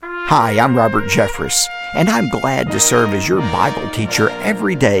Hi, I'm Robert Jeffress, and I'm glad to serve as your Bible teacher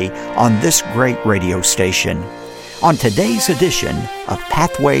every day on this great radio station. On today's edition of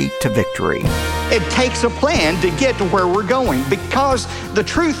Pathway to Victory. It takes a plan to get to where we're going, because the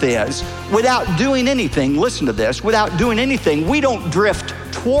truth is, without doing anything, listen to this, without doing anything, we don't drift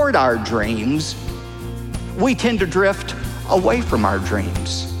toward our dreams. We tend to drift away from our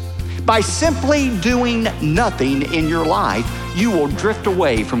dreams. By simply doing nothing in your life, you will drift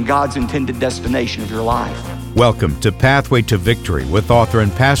away from God's intended destination of your life. Welcome to Pathway to Victory with author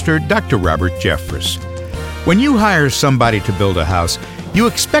and pastor Dr. Robert Jeffress. When you hire somebody to build a house, you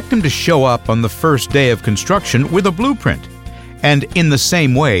expect them to show up on the first day of construction with a blueprint. And in the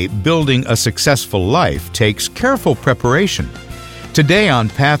same way, building a successful life takes careful preparation. Today on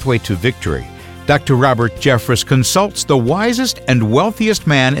Pathway to Victory, Dr. Robert Jeffress consults the wisest and wealthiest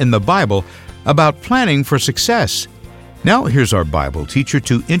man in the Bible about planning for success. Now here's our Bible teacher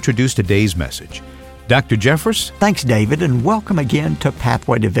to introduce today's message. Dr. Jeffress? Thanks, David, and welcome again to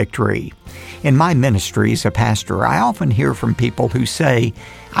Pathway to Victory. In my ministry as a pastor, I often hear from people who say,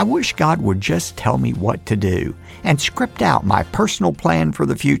 I wish God would just tell me what to do and script out my personal plan for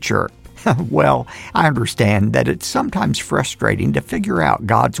the future. Well, I understand that it's sometimes frustrating to figure out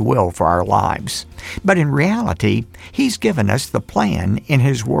God's will for our lives. But in reality, He's given us the plan in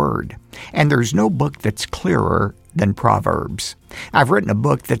His Word. And there's no book that's clearer than Proverbs. I've written a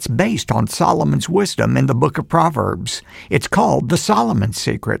book that's based on Solomon's wisdom in the book of Proverbs. It's called The Solomon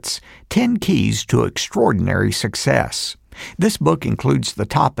Secrets, 10 Keys to Extraordinary Success. This book includes the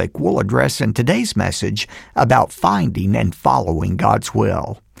topic we'll address in today's message about finding and following God's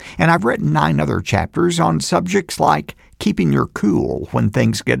will. And I've written 9 other chapters on subjects like keeping your cool when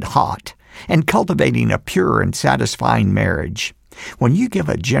things get hot and cultivating a pure and satisfying marriage. When you give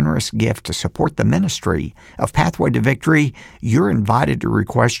a generous gift to support the ministry of Pathway to Victory, you're invited to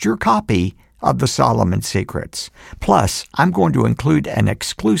request your copy of the Solomon Secrets. Plus, I'm going to include an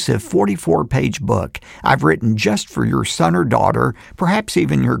exclusive 44-page book I've written just for your son or daughter, perhaps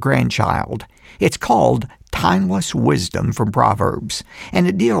even your grandchild. It's called Timeless Wisdom from Proverbs, and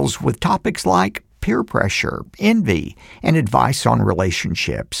it deals with topics like peer pressure, envy, and advice on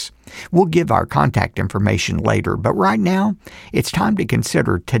relationships. We'll give our contact information later, but right now, it's time to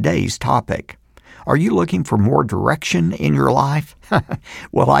consider today's topic. Are you looking for more direction in your life?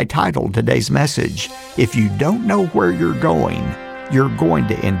 Well, I titled today's message, If You Don't Know Where You're going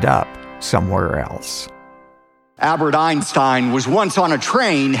to End Up Somewhere Else. Albert Einstein was once on a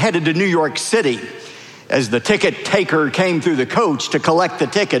train headed to New York City. As the ticket taker came through the coach to collect the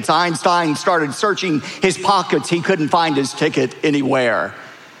tickets, Einstein started searching his pockets. He couldn't find his ticket anywhere.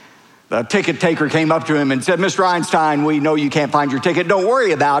 The ticket taker came up to him and said, Mr. Einstein, we know you can't find your ticket. Don't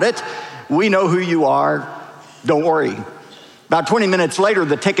worry about it. We know who you are. Don't worry. About 20 minutes later,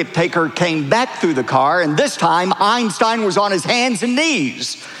 the ticket taker came back through the car, and this time Einstein was on his hands and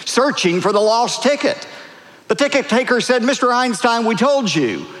knees searching for the lost ticket. The ticket taker said, Mr. Einstein, we told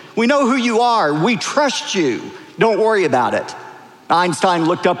you. We know who you are. We trust you. Don't worry about it. Einstein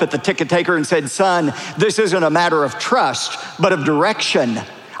looked up at the ticket taker and said, son, this isn't a matter of trust, but of direction.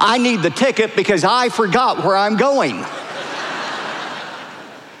 I need the ticket because I forgot where I'm going.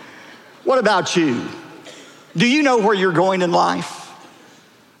 What about you? Do you know where you're going in life?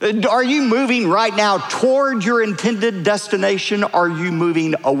 Are you moving right now toward your intended destination? Are you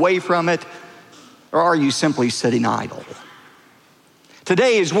moving away from it? Or are you simply sitting idle?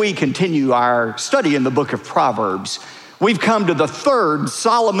 Today, as we continue our study in the book of Proverbs, we've come to the third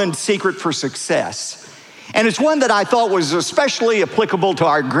Solomon secret for success. And it's one that I thought was especially applicable to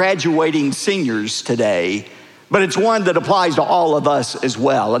our graduating seniors today, but it's one that applies to all of us as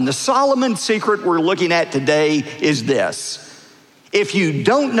well. And the Solomon secret we're looking at today is this. If you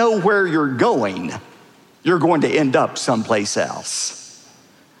don't know where you're going to end up someplace else.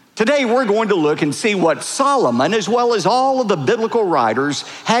 Today, we're going to look and see what Solomon, as well as all of the biblical writers,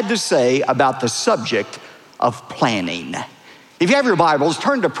 had to say about the subject of planning. If you have your Bibles,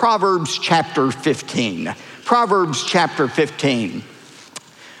 turn to Proverbs chapter 15. Proverbs chapter 15.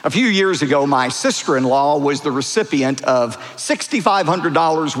 A few years ago, my sister-in-law was the recipient of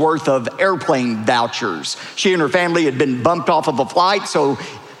 $6,500 worth of airplane vouchers. She and her family had been bumped off of a flight, so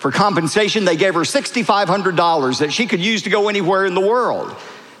for compensation, they gave her $6,500 that she could use to go anywhere in the world.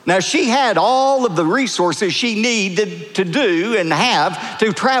 Now, she had all of the resources she needed to do and have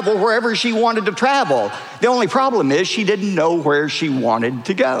to travel wherever she wanted to travel. The only problem is she didn't know where she wanted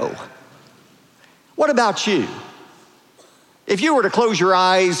to go. What about you? If you were to close your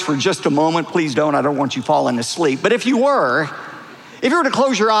eyes for just a moment, please don't, I don't want you falling asleep, but if you were, If you were to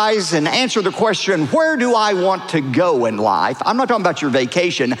close your eyes and answer the question, where do I want to go in life? I'm not talking about your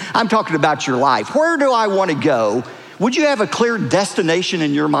vacation. I'm talking about your life. Where do I want to go? Would you have a clear destination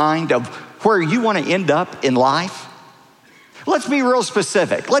in your mind of where you want to end up in life? Let's be real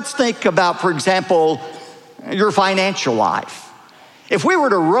specific. Let's think about, for example, your financial life. If we were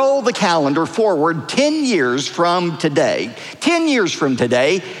to roll the calendar forward 10 years from today,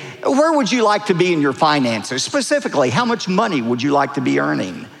 where would you like to be in your finances? Specifically, how much money would you like to be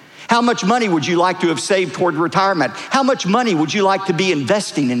earning? How much money would you like to have saved toward retirement? How much money would you like to be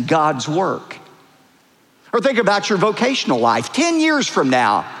investing in God's work? Or think about your vocational life. 10 years from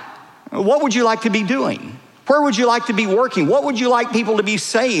now, what would you like to be doing? Where would you like to be working? What would you like people to be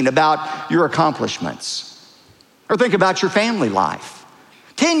saying about your accomplishments? Or think about your family life.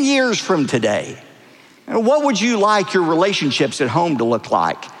 10 years from today, what would you like your relationships at home to look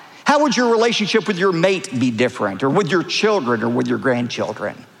like? How would your relationship with your mate be different, or with your children, or with your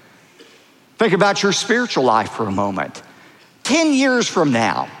grandchildren? Think about your spiritual life for a moment. 10 years from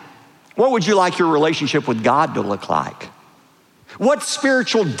now, what would you like your relationship with God to look like? What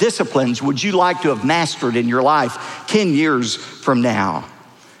spiritual disciplines would you like to have mastered in your life 10 years from now?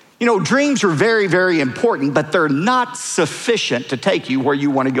 You know, dreams are very, very important, but they're not sufficient to take you where you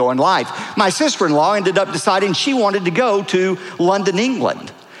want to go in life. My sister-in-law ended up deciding she wanted to go to London,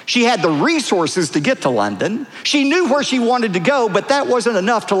 England. She had the resources to get to London. She knew where she wanted to go, but that wasn't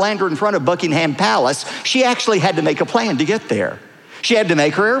enough to land her in front of Buckingham Palace. She actually had to make a plan to get there. She had to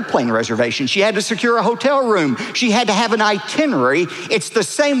make her airplane reservation. She had to secure a hotel room. She had to have an itinerary. It's the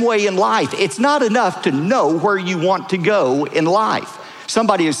same way in life. It's not enough to know where you want to go in life.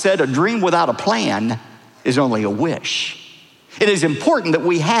 Somebody has said a dream without a plan is only a wish. It is important that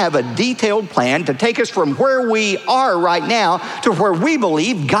we have a detailed plan to take us from where we are right now to where we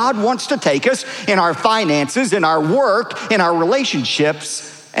believe God wants to take us in our finances, in our work, in our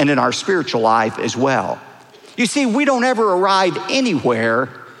relationships, and in our spiritual life as well. You see, we don't ever arrive anywhere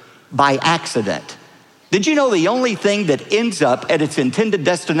by accident. Did you know the only thing that ends up at its intended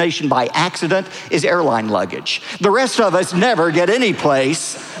destination by accident is airline luggage? The rest of us never get any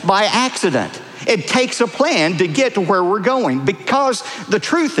place by accident. It takes a plan to get to where we're going, because the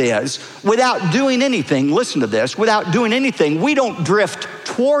truth is, without doing anything, listen to this, without doing anything, we don't drift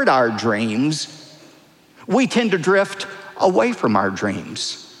toward our dreams. We tend to drift away from our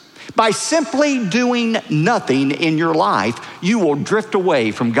dreams. By simply doing nothing in your life, you will drift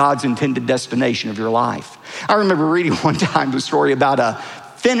away from God's intended destination of your life. I remember reading one time the story about a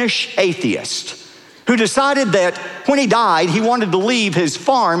Finnish atheist who decided that when he died, he wanted to leave his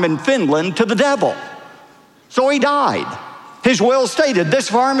farm in Finland to the devil. So he died. His will stated, this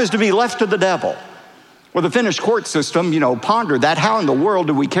farm is to be left to the devil. Well, the Finnish court system, pondered that. How in the world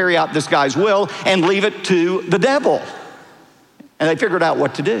do we carry out this guy's will and leave it to the devil? And they figured out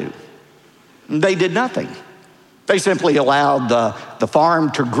what to do. They did nothing. They simply allowed the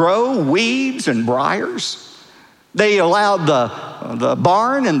farm to grow weeds and briars. They allowed the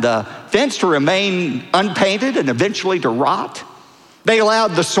barn and the fence to remain unpainted and eventually to rot. They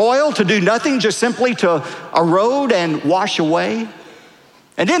allowed the soil to do nothing, just simply to erode and wash away.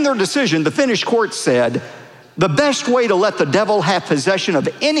 And in their decision, the Finnish court said, the best way to let the devil have possession of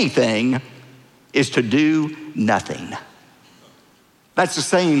anything is to do nothing. That's the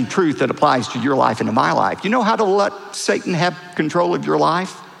same truth that applies to your life and to my life. You know how to let Satan have control of your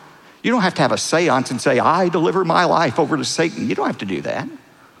life? You don't have to have a seance and say, I deliver my life over to Satan. You don't have to do that.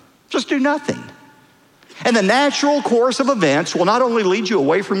 Just do nothing. And the natural course of events will not only lead you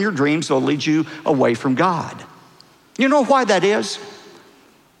away from your dreams, they'll lead you away from God. You know why that is?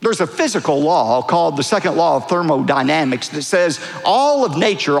 There's a physical law called the second law of thermodynamics that says all of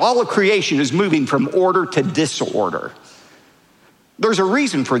nature, all of creation is moving from order to disorder. There's a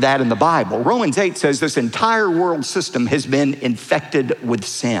reason for that in the Bible. Romans 8 says this entire world system has been infected with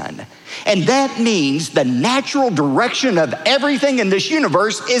sin. And that means the natural direction of everything in this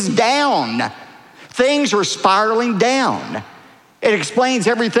universe is down. Things are spiraling down. It explains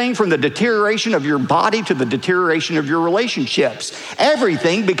everything from the deterioration of your body to the deterioration of your relationships.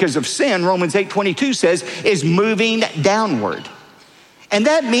 Everything, because of sin, Romans 8:22 says, is moving downward. And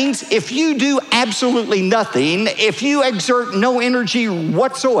that means if you do absolutely nothing, if you exert no energy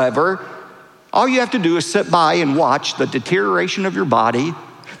whatsoever, all you have to do is sit by and watch the deterioration of your body,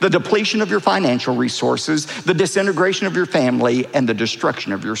 the depletion of your financial resources, the disintegration of your family, and the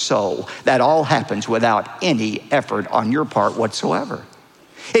destruction of your soul. That all happens without any effort on your part whatsoever.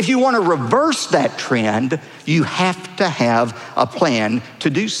 If you want to reverse that trend, you have to have a plan to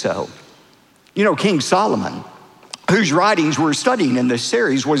do so. You know, King Solomon, whose writings we're studying in this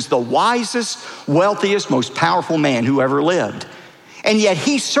series, was the wisest, wealthiest, most powerful man who ever lived. And yet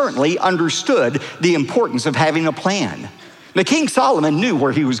he certainly understood the importance of having a plan. Now, King Solomon knew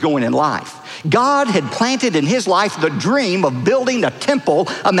where he was going in life. God had planted in his life the dream of building a temple,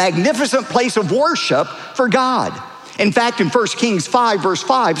 a magnificent place of worship for God. In fact, in 1 Kings 5, verse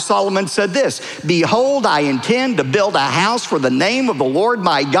 5, Solomon said this, "Behold, I intend to build a house for the name of the Lord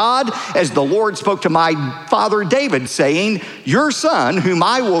my God, as the Lord spoke to my father David, saying, your son, whom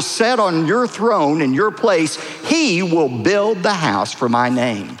I will set on your throne in your place, he will build the house for my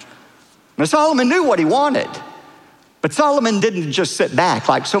name." Now, Solomon knew what he wanted, but Solomon didn't just sit back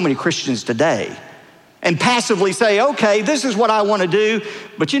like so many Christians today and passively say, okay, this is what I want to do,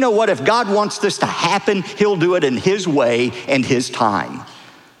 but you know what? If God wants this to happen, he'll do it in his way and his time.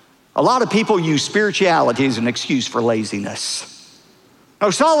 A lot of people use spirituality as an excuse for laziness. No,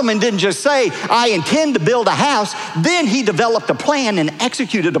 Solomon didn't just say, I intend to build a house. Then he developed a plan and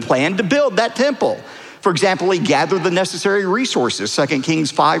executed a plan to build that temple. For example, he gathered the necessary resources, 2 Kings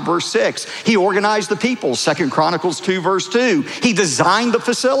 5, verse 6. He organized the people, 2 Chronicles 2, verse 2. He designed the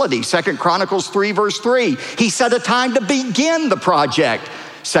facility, 2 Chronicles 3, verse 3. He set a time to begin the project,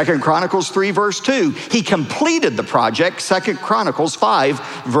 2 Chronicles 3, verse 2. He completed the project, 2 Chronicles 5,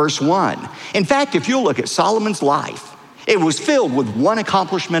 verse 1. In fact, if you look at Solomon's life, it was filled with one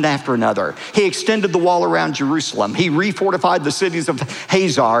accomplishment after another. He extended the wall around Jerusalem. He refortified the cities of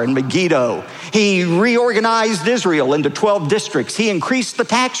Hazor and Megiddo. He reorganized Israel into 12 districts. He increased the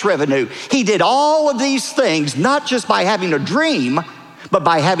tax revenue. He did all of these things, not just by having a dream, but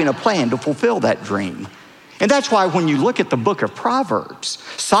by having a plan to fulfill that dream. And that's why when you look at the book of Proverbs,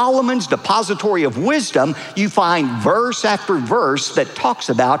 Solomon's depository of wisdom, you find verse after verse that talks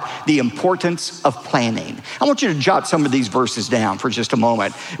about the importance of planning. I want you to jot some of these verses down for just a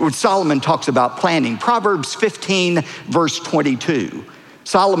moment. When Solomon talks about planning, Proverbs 15, verse 22.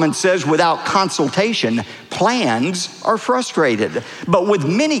 Solomon says, without consultation, plans are frustrated, but with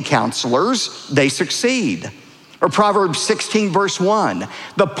many counselors, they succeed. Or Proverbs 16, verse 1,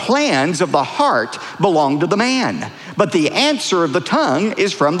 the plans of the heart belong to the man, but the answer of the tongue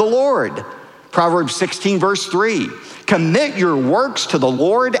is from the Lord. Proverbs 16, verse 3, commit your works to the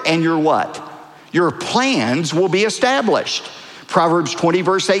Lord and your what? Your plans will be established. Proverbs 20,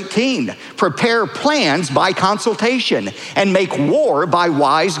 verse 18, prepare plans by consultation and make war by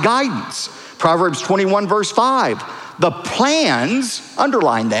wise guidance. Proverbs 21, verse 5, the plans,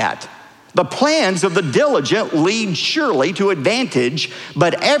 underline that, the plans of the diligent lead surely to advantage,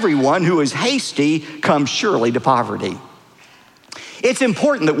 but everyone who is hasty comes surely to poverty. It's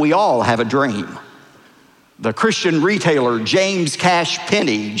important that we all have a dream. The Christian retailer James Cash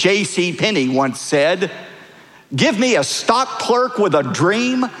Penney, J.C. Penney, once said, give me a stock clerk with a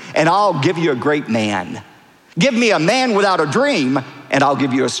dream and I'll give you a great man. Give me a man without a dream and I'll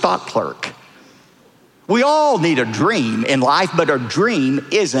give you a stock clerk. We all need a dream in life, but a dream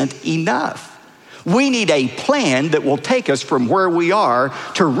isn't enough. We need a plan that will take us from where we are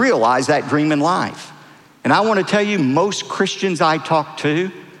to realize that dream in life. And I want to tell you, most Christians I talk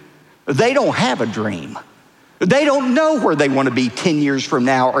to, they don't have a dream. They don't know where they want to be 10 years from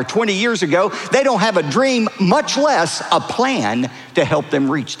now or 20 years ago. They don't have a dream, much less a plan to help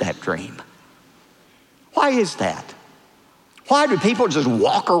them reach that dream. Why is that? Why do people just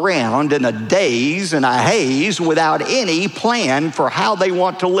walk around in a daze and a haze without any plan for how they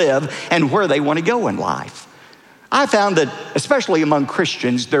want to live and where they want to go in life? I found that, especially among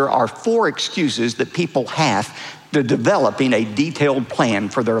Christians, there are 4 excuses that people have to developing a detailed plan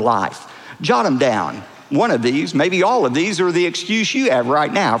for their life. Jot them down. One of these, maybe all of these, are the excuse you have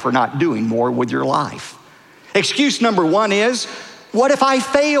right now for not doing more with your life. Excuse number 1 is, what if I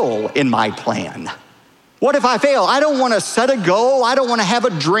fail in my plan? What if I fail? I don't want to set a goal. I don't want to have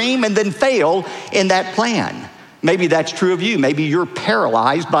a dream and then fail in that plan. Maybe that's true of you. Maybe you're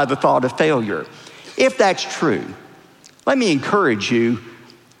paralyzed by the thought of failure. If that's true, let me encourage you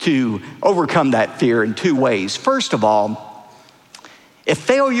to overcome that fear in 2 ways. First of all, if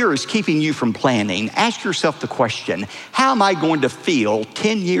failure is keeping you from planning, ask yourself the question, how am I going to feel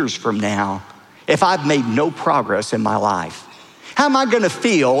 10 years from now if I've made no progress in my life? How am I going to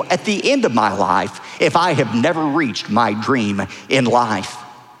feel at the end of my life if I have never reached my dream in life?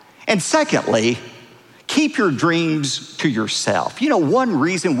 And secondly, keep your dreams to yourself. You know, one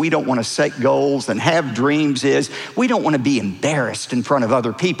reason we don't want to set goals and have dreams is we don't want to be embarrassed in front of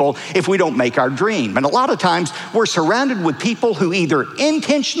other people if we don't make our dream. And a lot of times we're surrounded with people who either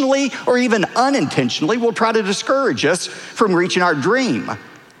intentionally or even unintentionally will try to discourage us from reaching our dream.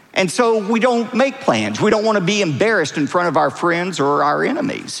 And so we don't make plans. We don't want to be embarrassed in front of our friends or our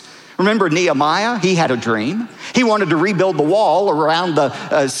enemies. Remember Nehemiah? He had a dream. He wanted to rebuild the wall around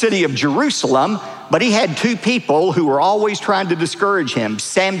the city of Jerusalem, but he had two people who were always trying to discourage him,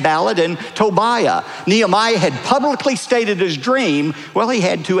 Sanballat and Tobiah. Nehemiah had publicly stated his dream. Well, he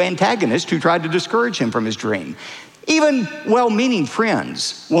had two antagonists who tried to discourage him from his dream. Even well-meaning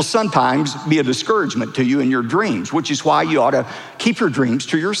friends will sometimes be a discouragement to you in your dreams, which is why you ought to keep your dreams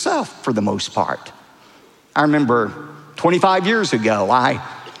to yourself for the most part. I remember 25 years ago, I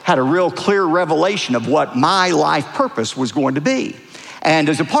had a real clear revelation of what my life purpose was going to be. And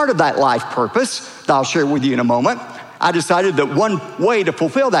as a part of that life purpose that I'll share with you in a moment, I decided that one way to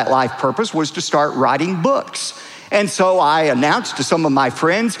fulfill that life purpose was to start writing books. And so I announced to some of my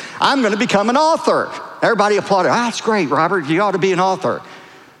friends, I'm going to become an author. Everybody applauded. That's great, Robert. You ought to be an author.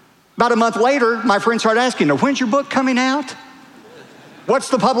 About a month later, my friends started asking, when's your book coming out? What's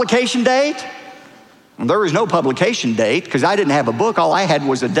the publication date? Well, there was no publication date because I didn't have a book. All I had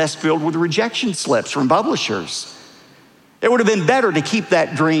was a desk filled with rejection slips from publishers. It would have been better to keep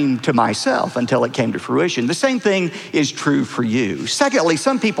that dream to myself until it came to fruition. The same thing is true for you. Secondly,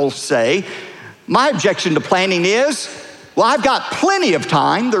 some people say, my objection to planning is, well, I've got plenty of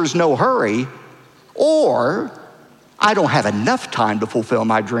time, there's no hurry, or I don't have enough time to fulfill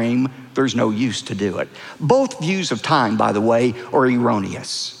my dream, there's no use to do it. Both views of time, by the way, are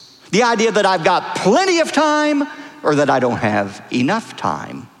erroneous. The idea that I've got plenty of time or that I don't have enough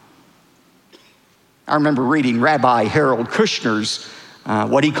time. I remember reading Rabbi Harold Kushner's,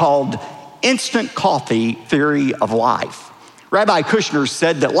 what he called instant coffee theory of life. Rabbi Kushner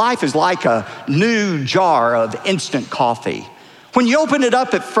said that life is like a new jar of instant coffee. When you open it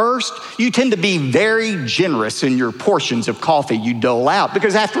up at first, you tend to be very generous in your portions of coffee you dole out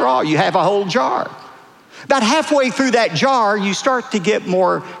because after all, you have a whole jar. About halfway through that jar, you start to get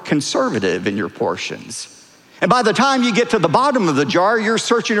more conservative in your portions. And by the time you get to the bottom of the jar, you're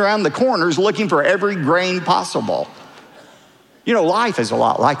searching around the corners looking for every grain possible. You know, life is a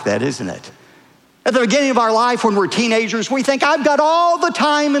lot like that, isn't it? At the beginning of our life, when we're teenagers, we think, I've got all the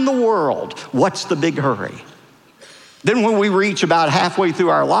time in the world. What's the big hurry? Then when we reach about halfway through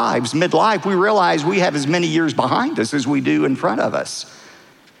our lives, midlife, we realize we have as many years behind us as we do in front of us.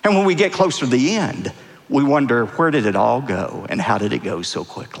 And when we get close to the end, we wonder, where did it all go and how did it go so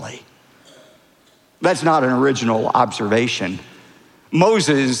quickly? That's not an original observation.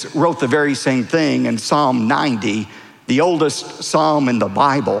 Moses wrote the very same thing in Psalm 90, the oldest psalm in the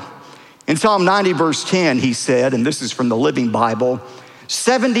Bible. In Psalm 90, verse 10, he said, and this is from the Living Bible,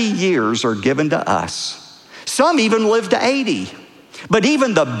 70 years are given to us. Some even live to 80. But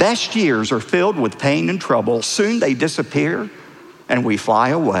even the best years are filled with pain and trouble. Soon they disappear and we fly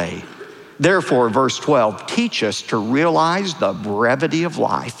away. Therefore, verse 12, teach us to realize the brevity of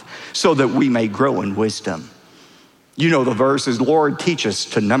life so that we may grow in wisdom. You know the verse is, Lord, teach us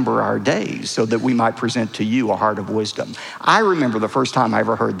to number our days so that we might present to you a heart of wisdom. I remember the first time I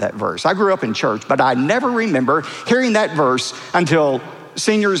ever heard that verse. I grew up in church, but I never remember hearing that verse until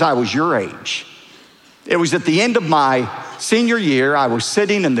seniors, I was your age. It was at the end of my senior year. I was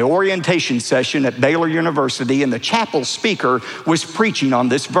sitting in the orientation session at Baylor University, and the chapel speaker was preaching on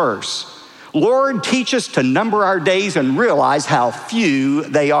this verse. Lord, teach us to number our days and realize how few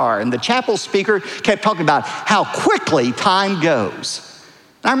they are. And the chapel speaker kept talking about how quickly time goes.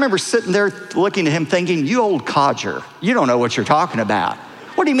 And I remember sitting there looking at him thinking, you old codger, you don't know what you're talking about.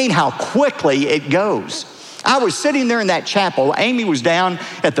 What do you mean how quickly it goes? I was sitting there in that chapel. Amy was down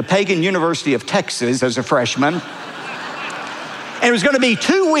at the Pagan University of Texas as a freshman. And it was going to be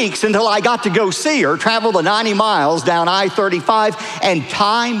 2 weeks until I got to go see her, travel the 90 miles down I-35, and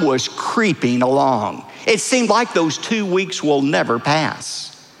time was creeping along. It seemed like those 2 weeks will never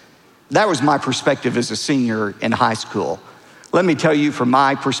pass. That was my perspective as a senior in high school. Let me tell you, from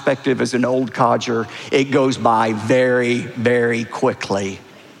my perspective as an old codger, it goes by very, very quickly.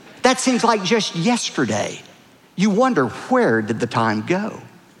 That seems like just yesterday. You wonder, where did the time go?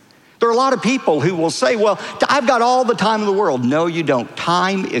 There are a lot of people who will say, well, I've got all the time in the world. No, you don't.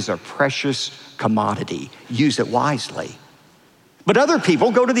 Time is a precious commodity. Use it wisely. But other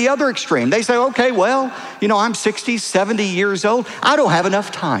people go to the other extreme. They say, okay, well, I'm 60, 70 years old. I don't have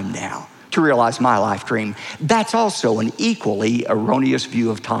enough time now to realize my life dream. That's also an equally erroneous view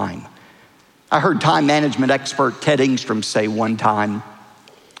of time. I heard time management expert Ted Engstrom say one time,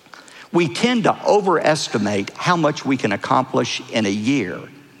 we tend to overestimate how much we can accomplish in a year,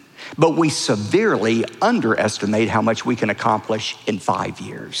 but we severely underestimate how much we can accomplish in 5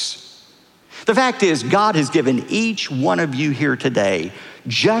 years. The fact is, God has given each one of you here today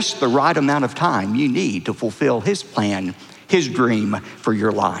just the right amount of time you need to fulfill his plan, his dream for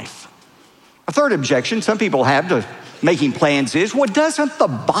your life. A third objection some people have to making plans is, well, doesn't the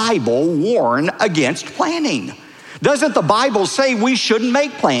Bible warn against planning? Doesn't the Bible say we shouldn't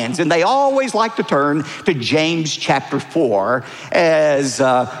make plans? And they always like to turn to James chapter 4 as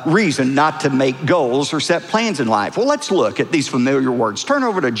a reason not to make goals or set plans in life. Well, let's look at these familiar words. Turn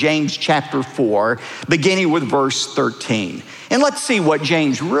over to James chapter 4, beginning with verse 13. And let's see what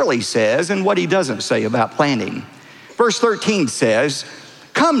James really says and what he doesn't say about planning. Verse 13 says,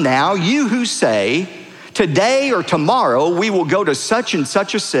 "Come now, you who say, today or tomorrow we will go to such and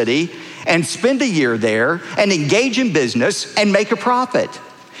such a city and spend a year there and engage in business and make a profit.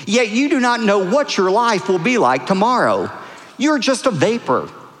 Yet you do not know what your life will be like tomorrow. You're just a vapor,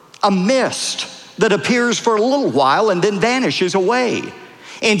 a mist that appears for a little while and then vanishes away.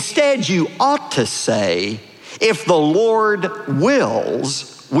 Instead, you ought to say, if the Lord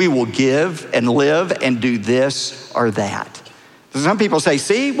wills, we will give and live and do this or that." Some people say,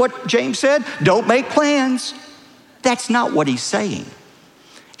 see what James said? Don't make plans. That's not what he's saying.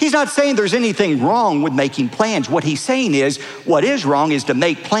 He's not saying there's anything wrong with making plans. What he's saying is, what is wrong is to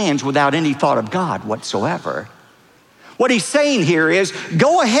make plans without any thought of God whatsoever. What he's saying here is,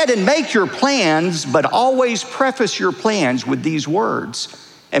 go ahead and make your plans, but always preface your plans with these words,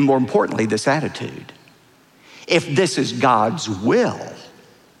 and more importantly, this attitude. If this is God's will,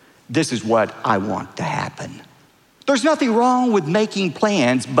 this is what I want to happen. There's nothing wrong with making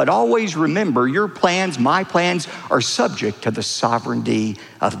plans, but always remember your plans, my plans, are subject to the sovereignty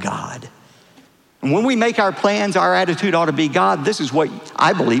of God. And when we make our plans, our attitude ought to be, God, this is what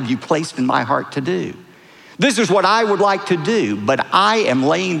I believe you placed in my heart to do. This is what I would like to do, but I am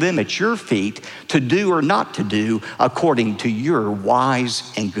laying them at your feet to do or not to do according to your wise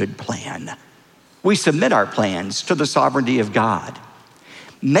and good plan. We submit our plans to the sovereignty of God.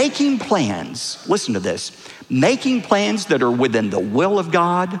 Making plans, listen to this, making plans that are within the will of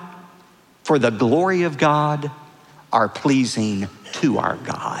God, for the glory of God, are pleasing to our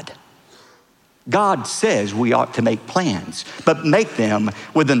God. God says we ought to make plans, but make them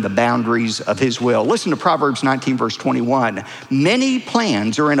within the boundaries of his will. Listen to Proverbs 19, verse 21. Many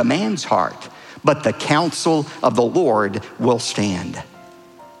plans are in a man's heart, but the counsel of the Lord will stand.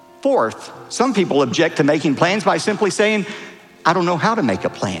 Fourth, some people object to making plans by simply saying, I don't know how to make a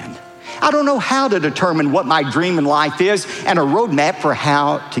plan. I don't know how to determine what my dream in life is and a roadmap for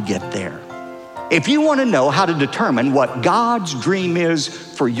how to get there. If you want to know how to determine what God's dream is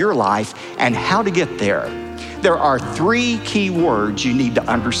for your life and how to get there are 3 key words you need to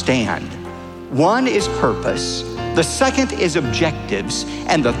understand. One is purpose, the second is objectives,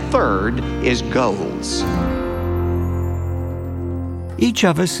 and the third is goals. Each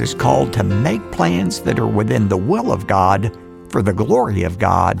of us is called to make plans that are within the will of God, for the glory of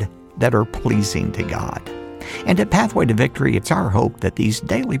God, that are pleasing to God. And at Pathway to Victory, it's our hope that these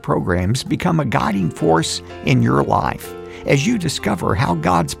daily programs become a guiding force in your life as you discover how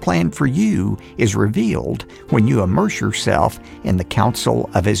God's plan for you is revealed when you immerse yourself in the counsel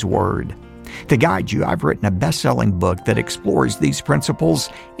of His Word. To guide you, I've written a best-selling book that explores these principles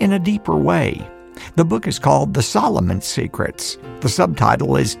in a deeper way. The book is called The Solomon Secrets. The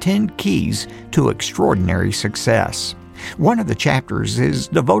subtitle is 10 Keys to Extraordinary Success. One of the chapters is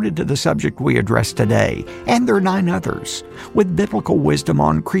devoted to the subject we address today, and there are 9 others, with biblical wisdom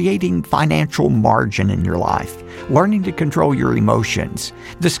on creating financial margin in your life, learning to control your emotions,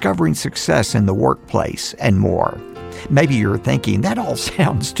 discovering success in the workplace, and more. Maybe you're thinking, that all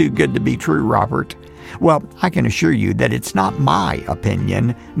sounds too good to be true, Robert. Well, I can assure you that it's not my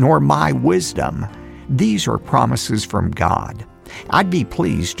opinion, nor my wisdom. These are promises from God. I'd be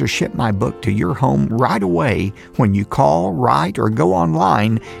pleased to ship my book to your home right away when you call, write, or go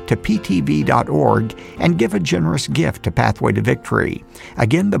online to ptv.org and give a generous gift to Pathway to Victory.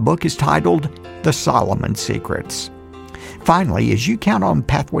 Again, the book is titled The Solomon Secrets. Finally, as you count on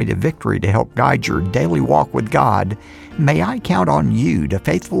Pathway to Victory to help guide your daily walk with God, may I count on you to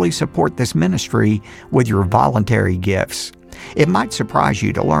faithfully support this ministry with your voluntary gifts. It might surprise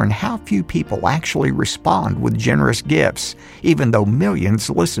you to learn how few people actually respond with generous gifts, even though millions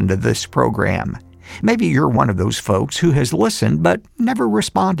listen to this program. Maybe you're one of those folks who has listened but never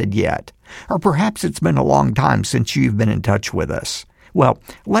responded yet. Or perhaps it's been a long time since you've been in touch with us. Well,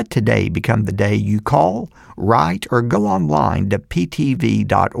 let today become the day you call, write, or go online to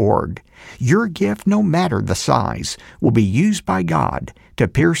ptv.org. Your gift, no matter the size, will be used by God to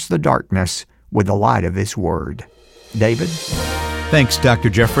pierce the darkness with the light of His Word. David? Thanks, Dr.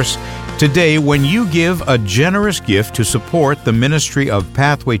 Jeffress. Today, when you give a generous gift to support the ministry of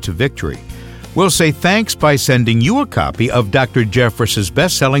Pathway to Victory, we'll say thanks by sending you a copy of Dr. Jeffress's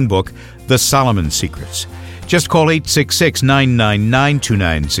best-selling book, The Solomon Secrets. Just call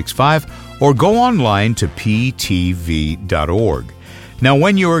 866-999-2965 or go online to ptv.org. Now,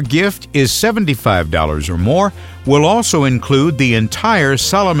 when your gift is $75 or more, we'll also include the entire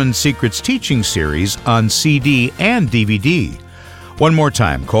Solomon Secrets teaching series on CD and DVD. One more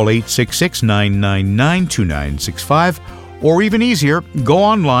time, call 866-999-2965, or even easier, go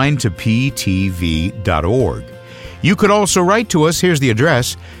online to ptv.org. You could also write to us. Here's the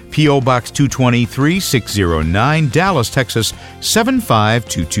address: P.O. Box 223, 609, Dallas, Texas,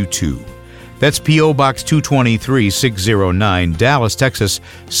 75222. That's P.O. Box 223, 609, Dallas, Texas,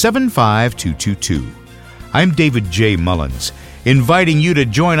 75222. I'm David J. Mullins, inviting you to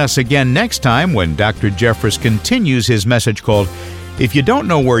join us again next time when Dr. Jeffress continues his message called, If You Don't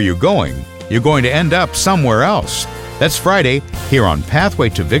Know Where You're Going to End Up Somewhere Else. That's Friday here on Pathway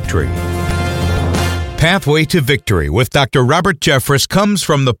to Victory. Pathway to Victory with Dr. Robert Jeffress comes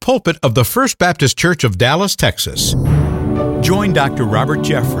from the pulpit of the First Baptist Church of Dallas, Texas. Join Dr. Robert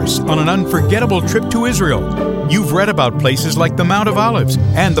Jeffress on an unforgettable trip to Israel. You've read about places like the Mount of Olives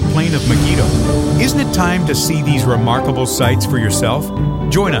and the Plain of Megiddo. Isn't it time to see these remarkable sights for yourself?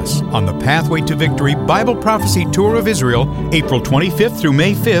 Join us on the Pathway to Victory Bible Prophecy Tour of Israel, April 25th through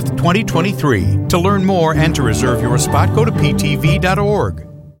May 5th, 2023. To learn more and to reserve your spot, go to ptv.org.